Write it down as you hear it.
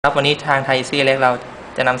ครับวันนี้ทางไทยซีเล็กเรา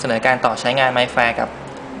จะนำเสนอการต่อใช้งาน Mifare กับ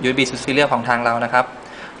USB สุดซีเรียลของทางเรานะครับ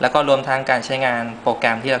แล้วก็รวมทั้งการใช้งานโปรแกร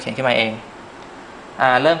มที่เราเขียนขึ้นมาเอง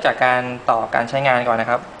เริ่มจากการต่อการใช้งานก่อนนะ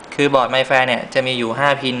ครับคือบอร์ด Mifare เนี่ยจะมีอยู่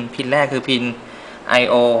5พินแรกคือพิน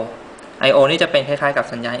I/O นี่จะเป็นคล้ายๆกับ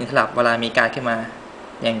สัญญาณอินเทอร์ลับเวลามีการขึ้นมา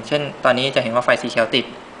อย่างเช่นตอนนี้จะเห็นว่าไฟสีเขียวติด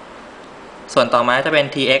ส่วนต่อมาจะเป็น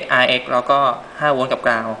TX RX แล้วก็5 โวลต์กับก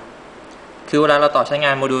ราวด์คือเวลาเราต่อใช้ง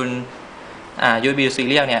านโมดูลUSB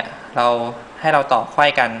Serial เนี่ยให้เราต่อไขว้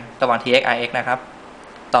กันระหว่าง TX RX นะครับ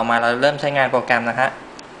ต่อมาเราเริ่มใช้งานโปรแกรมนะฮะ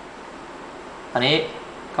ตอนนี้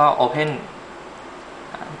ก็ Open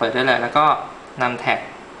เปิดได้เลยแล้วก็นำแท็ก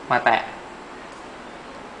มาแตะ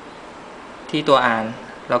ที่ตัวอ่าน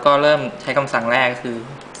แล้วก็เริ่มใช้คำสั่งแรกคือ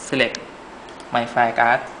select Mifare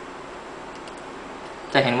card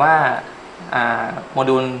จะเห็นว่าโม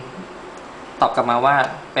ดูลตอบกลับมาว่า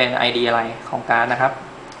เป็น ID อะไรของการ์ดนะครับ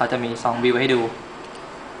เราจะมี2 วิวให้ดู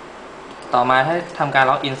ต่อมาให้ทำการ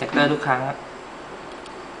ล็อกอินเซกเตอร์ทุกครั้ง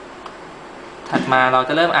ถัดมาเราจ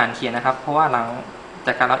ะเริ่มอ่านเขียนนะครับเพราะว่าหลังจ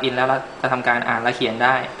ากการล็อกอินแล้วเราจะทำการอ่านและเขียนไ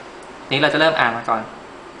ด้นี้เราจะเริ่มอ่านมาก่อน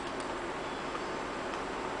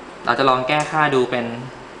เราจะลองแก้ค่าดูเป็น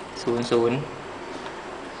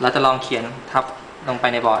00เราจะลองเขียนทับลงไป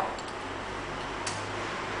ในบอร์ด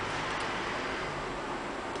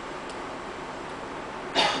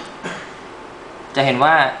จะเห็น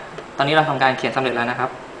ว่าตอนนี้เราทำการเขียนสำเร็จแล้วนะครับ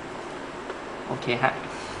โอเคฮะ